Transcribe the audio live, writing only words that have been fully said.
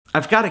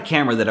I've got a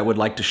camera that I would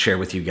like to share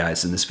with you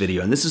guys in this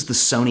video, and this is the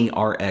Sony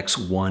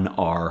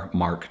RX1R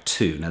Mark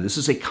II. Now, this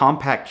is a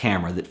compact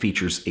camera that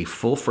features a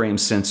full-frame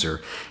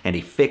sensor and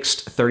a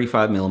fixed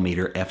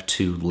 35mm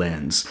f2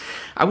 lens.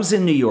 I was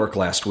in New York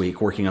last week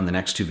working on the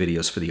next two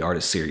videos for the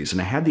Artist series, and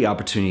I had the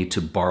opportunity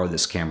to borrow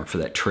this camera for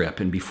that trip.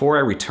 And before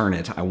I return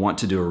it, I want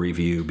to do a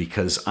review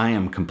because I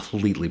am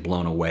completely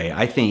blown away.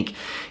 I think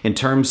in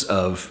terms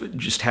of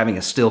just having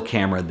a still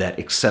camera that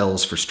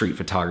excels for street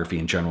photography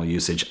and general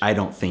usage, I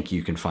don't think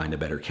you can find a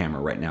better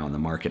camera right now in the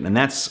market, and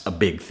that's a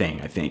big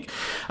thing, I think.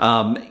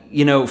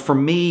 You know, for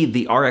me,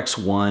 the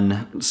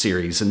RX1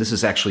 series, and this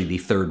is actually the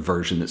third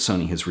version that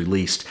Sony has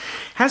released,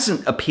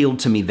 hasn't appealed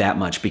to me that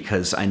much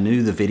because I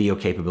knew the video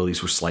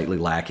capabilities were slightly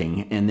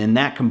lacking, and then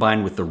that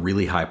combined with the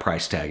really high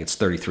price tag, it's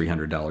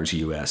 $3,300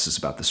 US is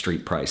about the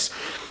street price.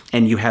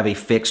 And you have a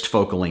fixed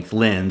focal length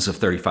lens of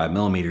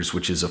 35mm,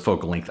 which is a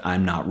focal length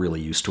I'm not really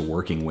used to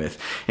working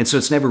with. And so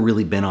it's never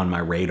really been on my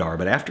radar.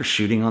 But after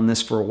shooting on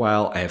this for a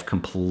while, I have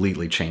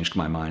completely changed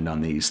my mind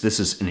on these. This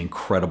is an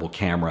incredible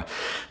camera.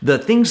 The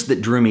things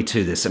that drew me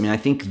to this, I mean, I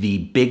think the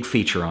big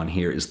feature on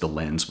here is the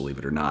lens, believe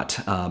it or not.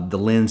 The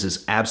lens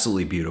is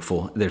absolutely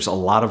beautiful. There's a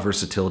lot of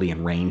versatility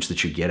and range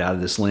that you get out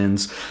of this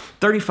lens.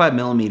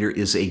 35mm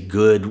is a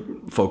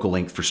good focal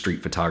length for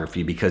street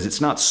photography because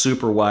it's not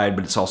super wide,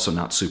 but it's also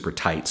not super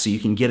tight. So you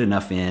can get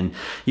enough in.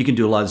 You can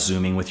do a lot of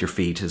zooming with your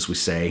feet, as we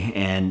say,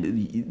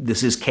 and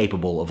this is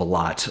capable of a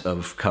lot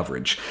of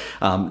coverage.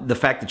 The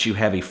fact that you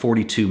have a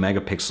 42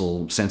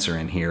 megapixel sensor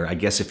in here, I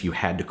guess if you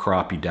had to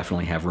crop, you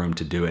definitely have room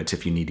to do it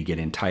if you need to get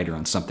in tighter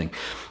on something.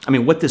 I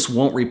mean, what this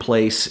won't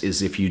replace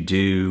is if you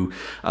do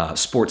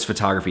sports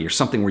photography or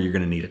something where you're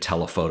going to need a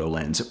telephoto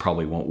lens, it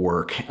probably won't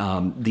work.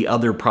 The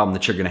other problem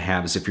that you're going to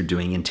have is if you're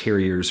doing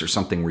interiors or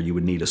something where you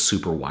would need a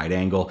super wide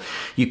angle.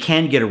 You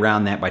can get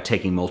around that by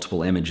taking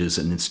multiple images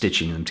and then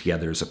stitching them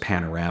together as a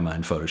panorama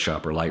in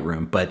Photoshop or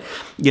Lightroom. But,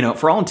 you know,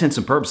 for all intents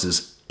and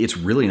purposes, it's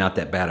really not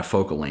that bad a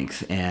focal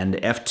length. And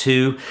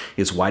f2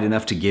 is wide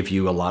enough to give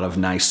you a lot of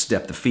nice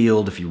depth of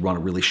field. If you want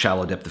a really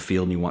shallow depth of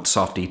field and you want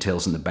soft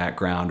details in the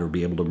background or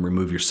be able to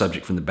remove your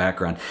subject from the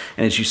background.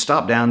 And as you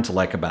stop down to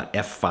like about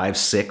f5,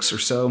 6 or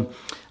so,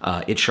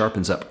 it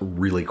sharpens up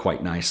really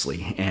quite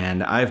nicely,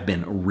 and I've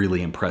been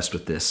really impressed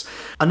with this.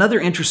 Another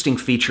interesting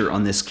feature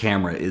on this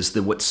camera is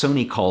what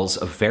Sony calls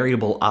a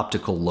variable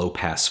optical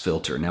low-pass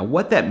filter. Now,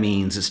 what that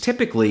means is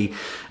typically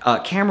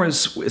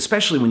cameras,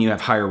 especially when you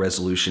have higher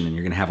resolution and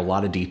you're going to have a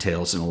lot of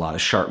details and a lot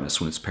of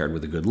sharpness when it's paired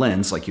with a good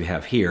lens like you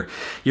have here,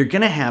 you're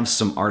going to have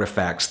some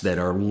artifacts that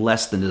are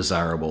less than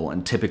desirable,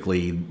 and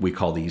typically we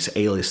call these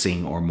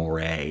aliasing or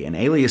moire. And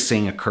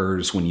aliasing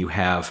occurs when you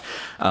have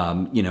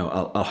you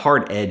know, a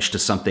hard edge to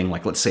something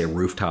like, let's say, a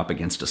rooftop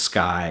against a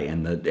sky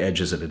and the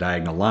edge is at a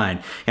diagonal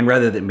line, and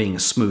rather than being a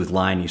smooth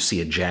line, you see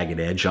a jagged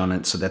edge on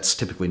it, so that's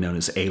typically known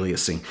as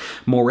aliasing.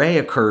 Moire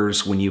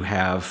occurs when you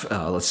have,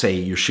 let's say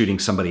you're shooting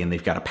somebody and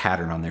they've got a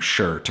pattern on their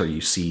shirt, or you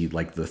see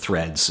like the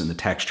threads and the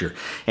texture,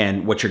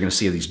 and what you're going to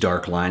see are these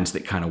dark lines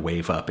that kind of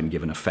wave up and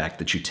give an effect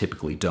that you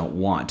typically don't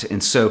want.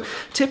 And so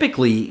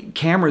typically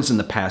cameras in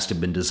the past have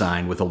been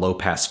designed with a low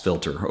pass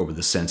filter over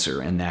the sensor,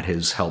 and that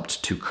has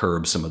helped to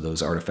curb some of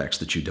those artifacts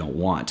that you don't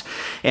want.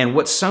 And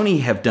what Sony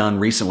have done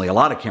recently, a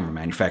lot of camera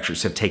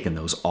manufacturers have taken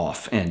those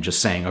off and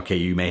just saying, okay,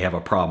 you may have a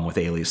problem with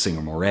aliasing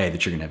or moire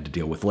that you're going to have to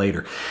deal with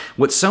later.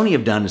 What Sony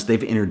have done is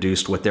they've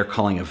introduced what they're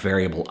calling a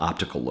variable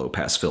optical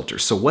low-pass filter.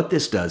 So what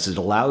this does is it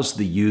allows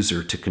the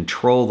user to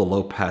control the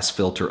low-pass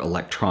filter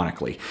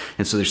electronically.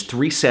 And so there's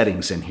three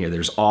settings in here.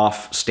 There's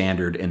off,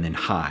 standard, and then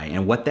high.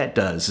 And what that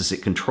does is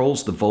it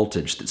controls the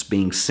voltage that's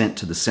being sent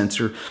to the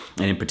sensor,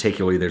 and in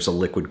particular, there's a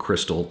liquid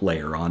crystal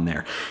layer on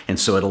there. And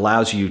so it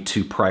allows you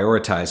to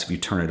prioritize, if you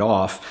turn it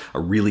off, a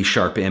really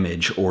sharp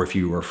image, or if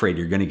you are afraid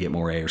you're going to get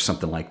moire or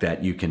something like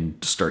that, you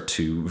can start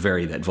to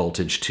vary that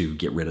voltage to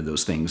get rid of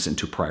those things and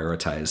to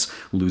prioritize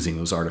losing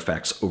those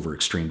artifacts over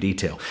extreme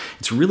detail.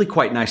 It's really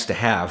quite nice to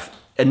have.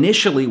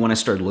 Initially, when I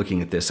started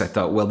looking at this, I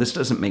thought, well, this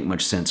doesn't make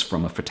much sense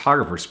from a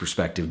photographer's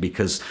perspective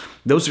because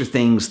those are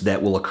things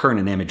that will occur in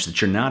an image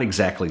that you're not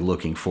exactly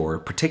looking for,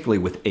 particularly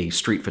with a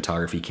street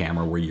photography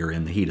camera where you're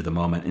in the heat of the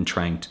moment and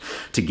trying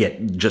to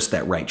get just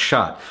that right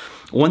shot.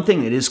 One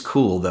thing that is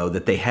cool, though,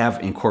 that they have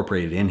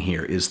incorporated in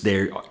here is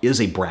there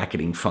is a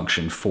bracketing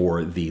function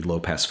for the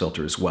low-pass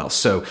filter as well.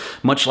 So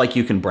much like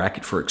you can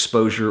bracket for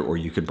exposure or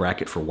you could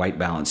bracket for white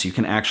balance, you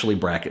can actually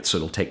bracket so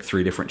it'll take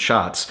 3 different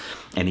shots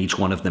and each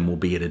one of them will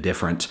be at a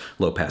different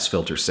low-pass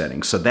filter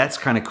setting. So that's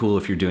kind of cool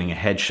if you're doing a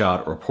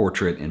headshot or a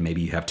portrait and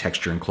maybe you have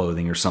texture in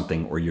clothing or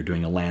something, or you're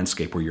doing a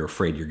landscape where you're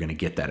afraid you're going to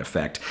get that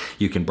effect.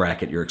 You can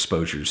bracket your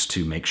exposures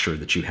to make sure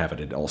that you have it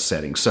at all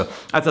settings. So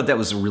I thought that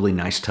was a really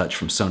nice touch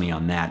from Sony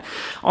on that.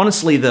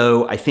 Honestly,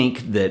 though, I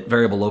think that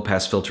variable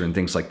low-pass filter and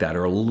things like that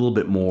are a little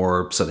bit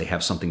more so they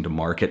have something to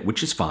market,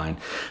 which is fine,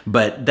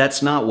 but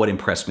that's not what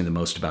impressed me the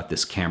most about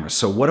this camera.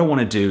 So what I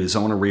want to do is I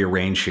want to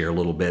rearrange here a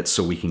little bit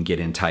so we can get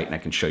in tight and I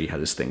can show you how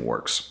this thing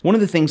works. One of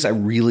the things I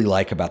really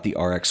like about the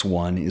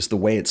RX1 is the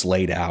way it's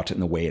laid out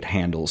and the way it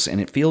handles,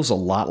 and it feels a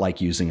lot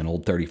like using an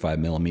old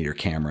 35mm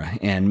camera,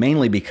 and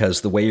mainly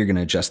because the way you're going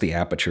to adjust the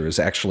aperture is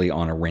actually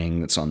on a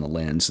ring that's on the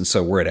lens. And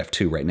so we're at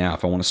f2 right now.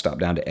 If I want to stop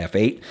down to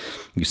f8,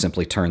 you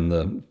simply turn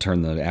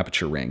the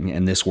aperture ring,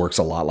 and this works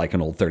a lot like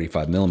an old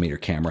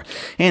 35mm camera.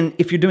 And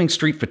if you're doing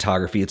street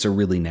photography, it's a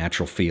really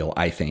natural feel,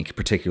 I think,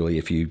 particularly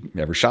if you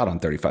ever shot on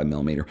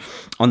 35mm.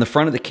 On the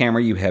front of the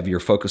camera, you have your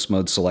focus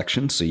mode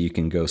selection, so you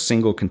can go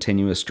single,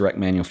 continuous, direct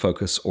manual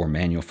focus, or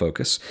manual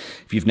focus.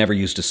 If you've never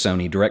used a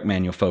Sony, direct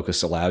manual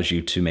focus allows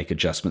you to make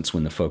adjustments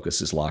when the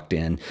focus is locked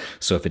in.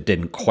 So if it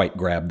didn't quite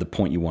grab the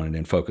point you wanted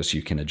in focus,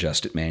 you can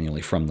adjust it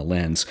manually from the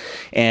lens.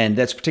 And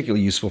that's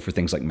particularly useful for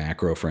things like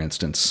macro, for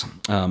instance.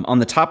 On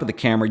the top of the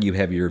camera, you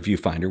have your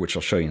viewfinder, which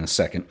I'll show you in a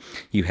second.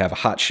 You have a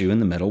hot shoe in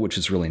the middle, which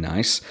is really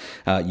nice.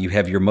 You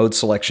have your mode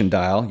selection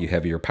dial. You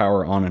have your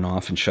power on and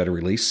off and shutter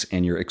release,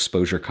 and your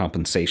exposure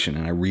compensation.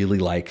 And I really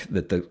like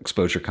that the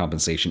exposure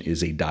compensation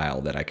is a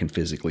dial that I can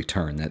physically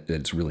turn.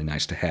 That's really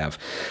nice to have.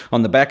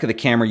 On the back of the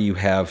camera, you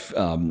have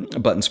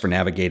buttons for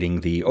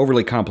navigating the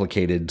overly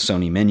complicated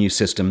Sony menu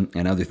system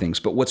and other things.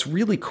 But what's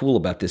really cool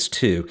about this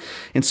too,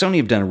 and Sony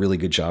have done a really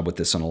good job with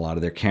this on a lot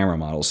of their camera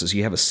models, is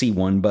you have a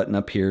C1 button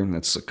up here.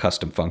 That's a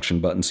custom function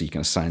button, so you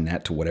can assign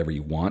that to whatever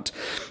you want.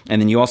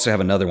 And then you also have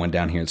another one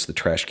down here. It's the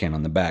trash can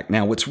on the back.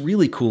 Now, what's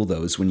really cool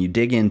though is when you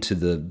dig into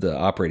the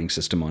operating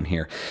system on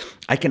here,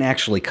 I can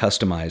actually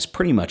customize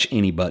pretty much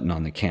any button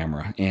on the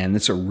camera, and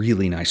it's a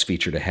really nice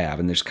feature to have.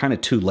 And there's kind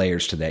of two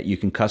layers to that. You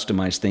can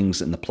customize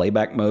things in the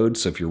playback mode,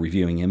 so if you're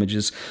reviewing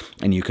images,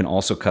 and you can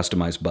also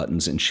customize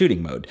buttons in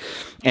shooting mode.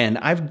 And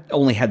I've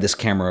only had this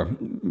camera,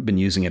 been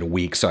using it a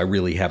week, so I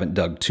really haven't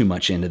dug too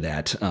much into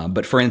that.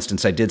 But for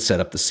instance, I did set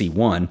up the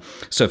C1,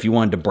 so if you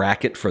wanted to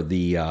bracket for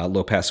the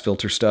low-pass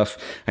filter stuff,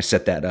 I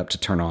set that up to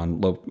turn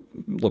on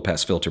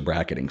low-pass filter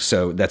bracketing.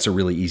 So that's a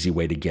really easy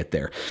way to get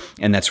there,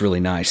 and that's really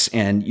nice.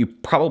 And you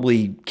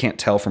probably can't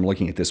tell from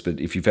looking at this, but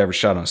if you've ever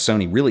shot on a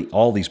Sony, really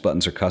all these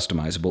buttons are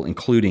customizable,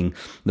 including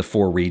the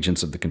 4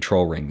 regions of the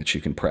control ring that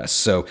you can press.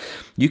 So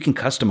you can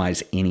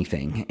customize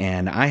anything,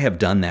 and I have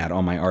done that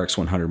on my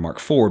RX100 Mark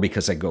IV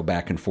because I go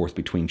back and forth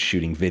between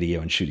shooting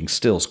video and shooting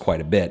stills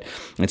quite a bit.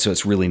 And so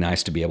it's really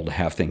nice to be able to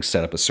have things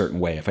set up a certain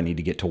way. If I need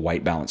to get to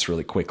white balance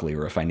really quickly,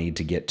 or if I need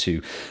to get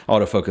to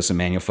autofocus and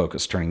manual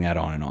focus, turning that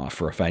on and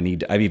off, or if I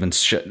need to, I've even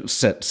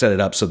set it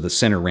up so the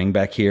center ring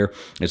back here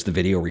is the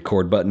video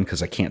record button,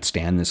 because I can't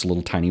stand this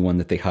little tiny one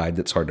that they hide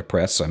that's hard to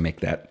press, so I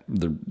make that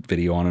the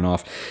video on and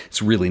off.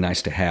 It's really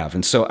nice to have,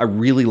 and so I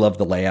really love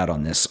the layout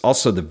on this.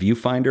 Also, the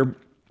viewfinder,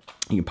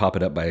 you can pop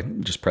it up by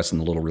just pressing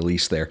the little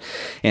release there,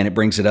 and it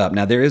brings it up.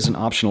 Now, there is an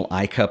optional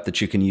eye cup that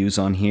you can use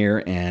on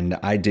here, and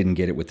I didn't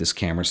get it with this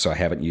camera, so I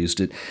haven't used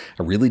it.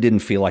 I really didn't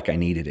feel like I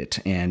needed it,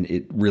 and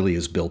it really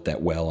is built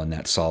that well and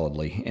that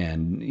solidly.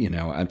 And, you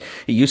know,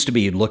 it used to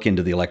be you'd look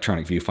into the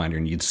electronic viewfinder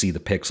and you'd see the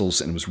pixels,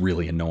 and it was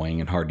really annoying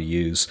and hard to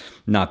use.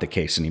 Not the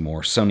case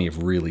anymore. Sony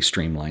have really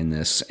streamlined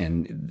this,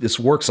 and this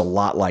works a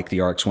lot like the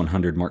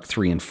RX100 Mark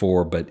III and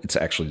IV, but it's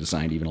actually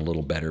designed even a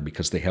little better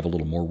because they have a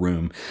little more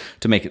room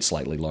to make it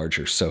slightly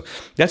larger. So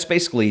that's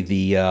basically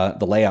the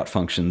layout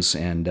functions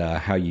and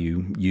how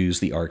you use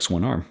the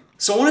RX1R.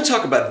 So I want to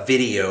talk about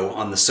video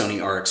on the Sony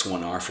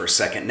RX1R for a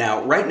second.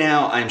 Now, right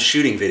now I'm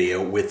shooting video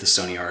with the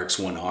Sony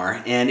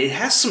RX1R, and it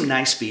has some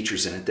nice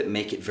features in it that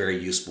make it very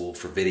useful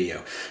for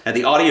video. Now,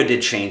 the audio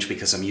did change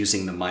because I'm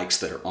using the mics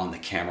that are on the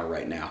camera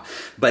right now,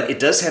 but it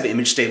does have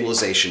image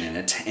stabilization in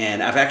it,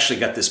 and I've actually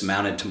got this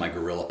mounted to my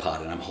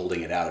GorillaPod, and I'm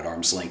holding it out at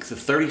arm's length. The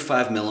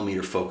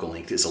 35mm focal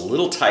length is a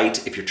little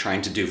tight if you're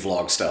trying to do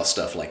vlog style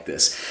stuff like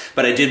this,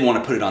 but I did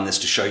want to put it on this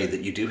to show you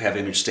that you do have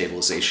image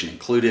stabilization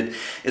included,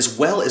 as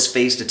well as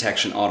phase detection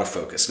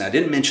autofocus. Now, I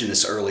didn't mention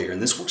this earlier,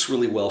 and this works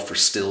really well for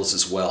stills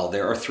as well.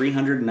 There are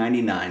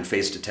 399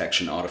 phase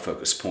detection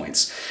autofocus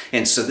points,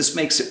 and so this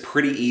makes it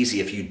pretty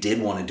easy if you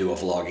did want to do a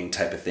vlogging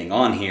type of thing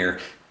on here,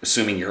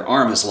 assuming your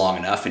arm is long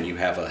enough and you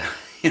have a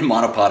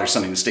monopod or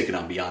something to stick it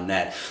on beyond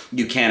that,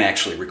 you can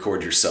actually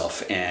record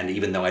yourself. And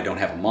even though I don't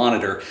have a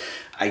monitor,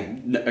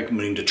 I'm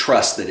going to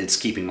trust that it's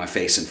keeping my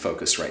face in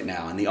focus right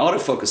now. And the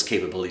autofocus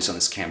capabilities on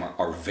this camera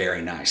are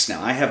very nice.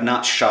 Now, I have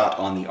not shot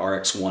on the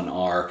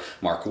RX1R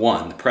Mark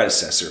I, the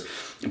predecessor,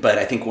 but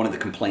I think one of the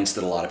complaints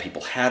that a lot of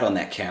people had on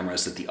that camera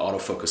is that the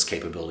autofocus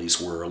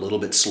capabilities were a little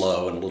bit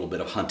slow and a little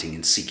bit of hunting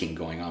and seeking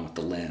going on with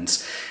the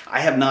lens. I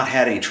have not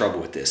had any trouble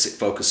with this. It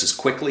focuses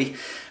quickly.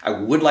 I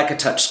would like a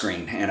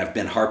touchscreen, and I've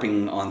been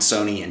harping on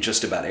Sony and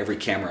just about every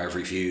camera I've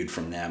reviewed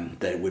from them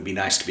that it would be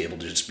nice to be able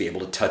to just be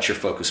able to touch your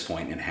focus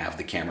point and have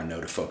the camera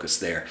know to focus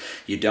there.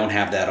 You don't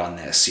have that on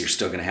this. You're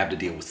still going to have to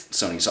deal with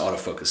Sony's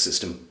autofocus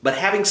system. But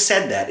having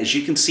said that, as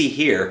you can see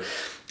here,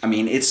 I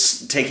mean,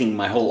 it's taking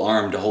my whole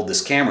arm to hold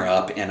this camera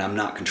up, and I'm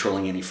not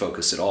controlling any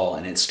focus at all,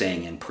 and it's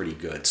staying in pretty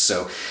good.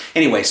 So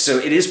anyway, so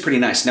it is pretty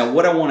nice. Now,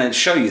 what I want to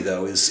show you,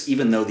 though, is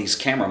even though these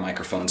camera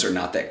microphones are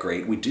not that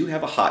great, we do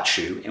have a hot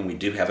shoe, and we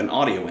do have an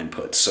audio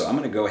input. So I'm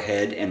going to go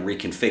ahead and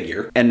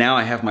reconfigure. And now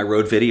I have my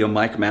Rode video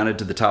mic mounted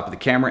to the top of the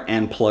camera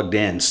and plugged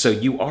in. So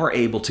you are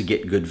able to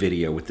get good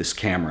video with this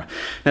camera.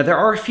 Now, there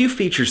are a few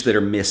features that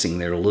are missing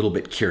that are a little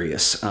bit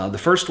curious. The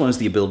first one is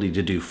the ability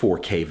to do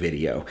 4K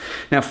video.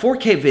 Now,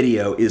 4K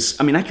video is,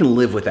 I mean, I can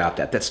live without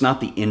that. That's not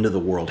the end of the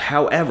world.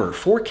 However,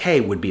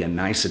 4K would be a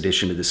nice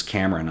addition to this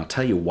camera, and I'll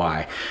tell you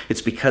why.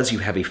 It's because you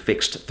have a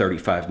fixed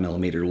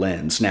 35mm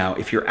lens. Now,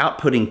 if you're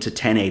outputting to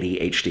 1080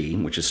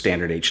 HD, which is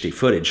standard HD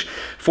footage,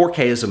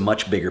 4K is a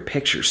much bigger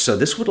picture. So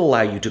this would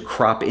allow you to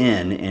crop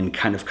in and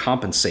kind of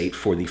compensate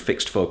for the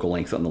fixed focal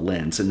length on the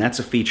lens, and that's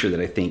a feature that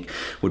I think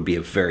would be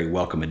a very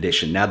welcome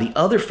addition. Now, the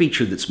other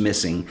feature that's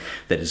missing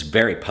that is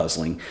very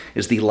puzzling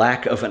is the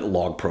lack of a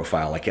log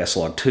profile like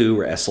S-Log2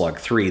 or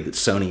S-Log3 that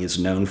Sony is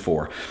known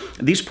for.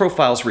 These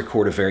profiles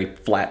record a very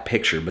flat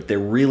picture, but they're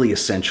really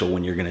essential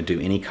when you're going to do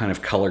any kind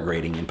of color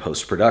grading in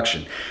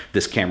post-production.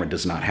 This camera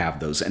does not have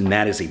those, and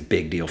that is a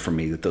big deal for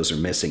me that those are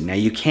missing. Now,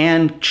 you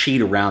can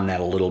cheat around that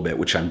a little bit,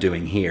 which I'm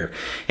doing here,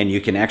 and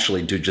you can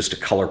actually do just a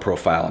color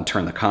profile and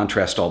turn the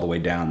contrast all the way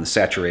down, the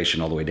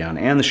saturation all the way down,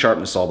 and the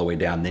sharpness all the way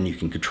down. Then you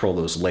can control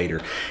those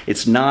later.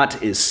 It's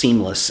not as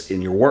seamless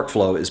in your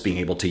workflow as being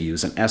able to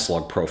use an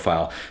S-Log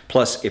profile.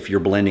 Plus, if you're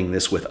blending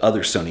this with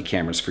other Sony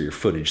cameras for your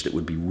footage, that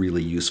would be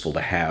really useful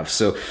to have.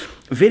 So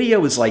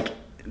video is like,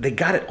 they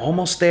got it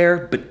almost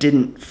there, but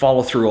didn't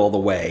follow through all the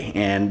way.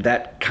 And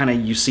that kind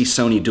of, you see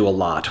Sony do a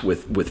lot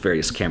with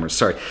various cameras.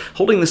 Sorry,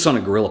 holding this on a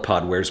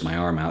GorillaPod wears my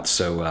arm out.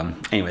 So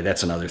anyway,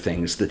 that's another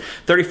thing. Is the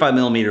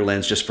 35mm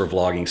lens just for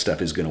vlogging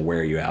stuff is going to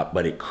wear you out,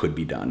 but it could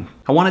be done.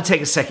 I want to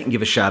take a second and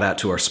give a shout out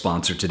to our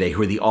sponsor today,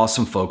 who are the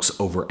awesome folks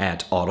over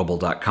at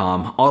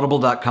Audible.com.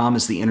 Audible.com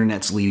is the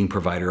internet's leading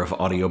provider of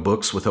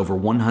audiobooks with over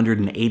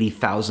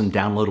 180,000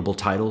 downloadable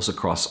titles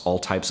across all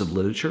types of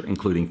literature,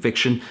 including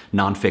fiction,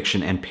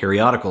 nonfiction, and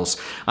periodicals.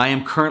 I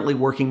am currently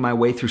working my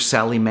way through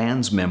Sally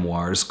Mann's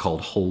memoirs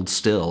called Hold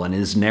Still, and it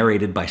is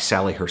narrated by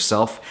Sally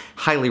herself.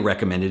 Highly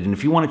recommended. And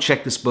if you want to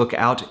check this book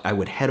out, I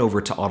would head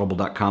over to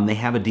Audible.com. They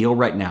have a deal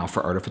right now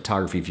for Art of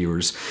Photography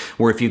viewers,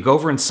 where if you go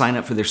over and sign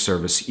up for their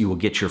service, you will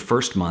get your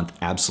first month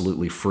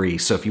absolutely free.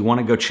 So if you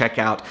want to go check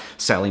out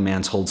Sally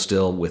Mann's Hold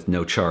Still with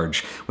no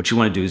charge, what you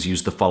want to do is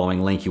use the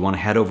following link. You want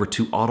to head over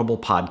to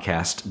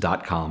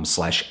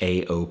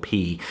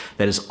audiblepodcast.com/AOP.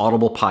 That is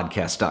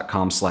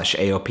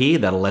audiblepodcast.com/AOP.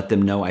 That'll let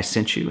them know I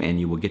sent you, and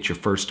you will get your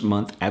first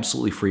month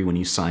absolutely free when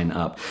you sign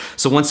up.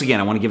 So once again,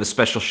 I want to give a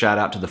special shout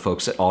out to the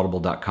folks at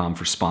Audible.com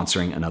for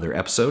sponsoring another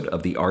episode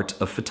of The Art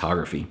of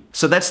Photography.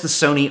 So that's the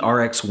Sony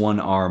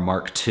RX1R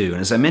Mark II, and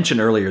as I mentioned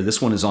earlier,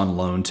 this one is on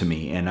loan to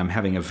me, and I'm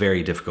having a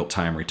very difficult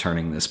time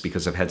returning this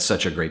because I've had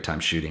such a great time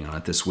shooting on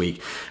it this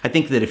week. I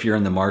think that if you're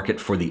in the market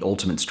for the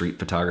ultimate street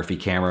photography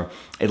camera,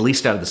 at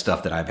least out of the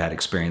stuff that I've had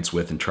experience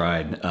with and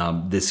tried,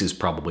 this is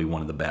probably one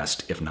of the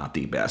best, if not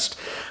the best.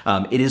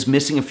 It is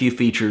missing a few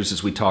features,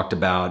 as we talked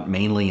about,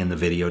 mainly in the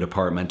video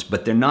department,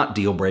 but they're not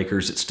deal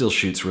breakers. It still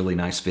shoots really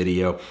nice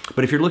video.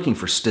 But if you're looking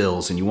for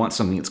stills and you want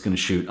something that's going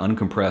to shoot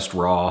uncompressed,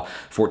 raw,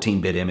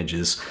 14-bit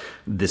images,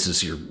 this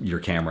is your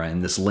camera,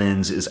 and this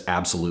lens is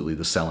absolutely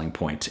the selling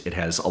point. It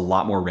has a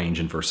lot more range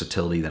and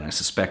versatility than I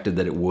suspected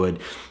that it would,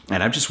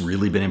 and I've just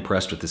really been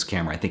impressed with this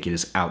camera. I think it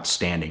is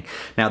outstanding.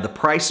 Now, the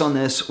price on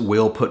this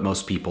will put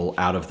most people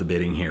out of the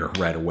bidding here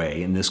right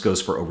away, and this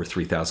goes for over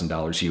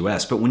 $3,000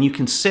 US. But when you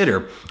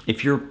consider,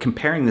 if you're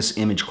comparing this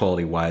image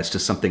quality-wise to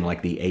something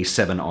like the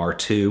A7R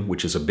II,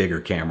 which is a bigger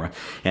camera,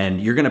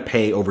 and you're going to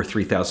pay over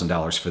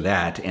 $3,000 for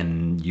that,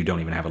 and you don't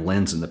even have a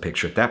lens in the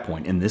picture at that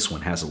point, and this one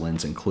has a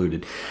lens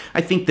included, I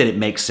think that it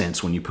makes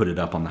sense when you put it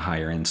up on the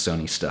higher end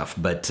Sony stuff.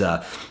 But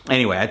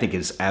anyway, I think it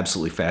is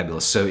absolutely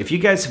fabulous. So if you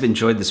guys have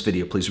enjoyed this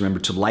video, please remember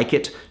to like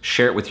it,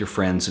 share it with your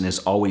friends, and as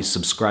always,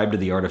 subscribe to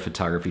The Art of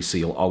Photography so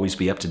you'll always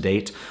be up to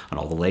date on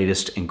all the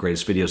latest and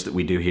greatest videos that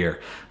we do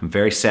here. I'm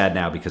very sad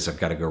now because I've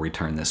got to go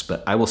return this,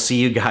 but I will see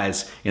you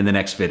guys in the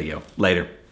next video. Later.